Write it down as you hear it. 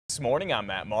This morning, I'm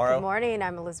Matt Morrow. Good morning,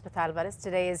 I'm Elizabeth Adabettis.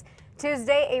 Today is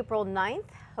Tuesday, April 9th.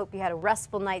 Hope you had a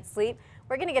restful night's sleep.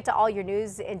 We're going to get to all your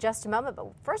news in just a moment,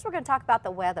 but first we're going to talk about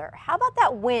the weather. How about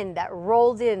that wind that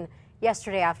rolled in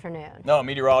yesterday afternoon? No,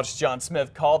 meteorologist John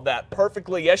Smith called that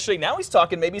perfectly yesterday. Now he's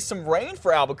talking maybe some rain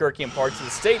for Albuquerque and parts of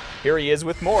the state. Here he is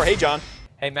with more. Hey, John.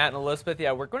 Hey, Matt and Elizabeth.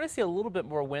 Yeah, we're going to see a little bit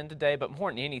more wind today, but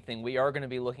more than anything, we are going to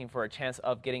be looking for a chance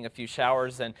of getting a few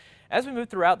showers. And as we move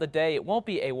throughout the day, it won't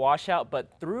be a washout,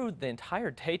 but through the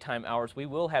entire daytime hours, we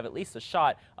will have at least a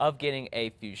shot of getting a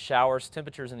few showers.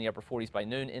 Temperatures in the upper 40s by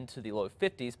noon, into the low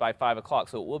 50s by 5 o'clock,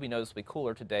 so it will be noticeably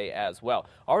cooler today as well.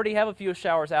 Already have a few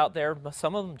showers out there,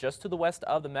 some of them just to the west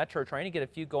of the metro, trying to get a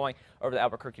few going over the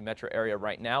Albuquerque metro area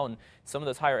right now. And some of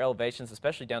those higher elevations,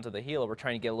 especially down to the Gila, we're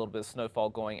trying to get a little bit of snowfall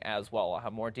going as well. I'll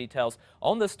have more details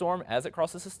on this storm as it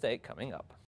crosses the state coming up.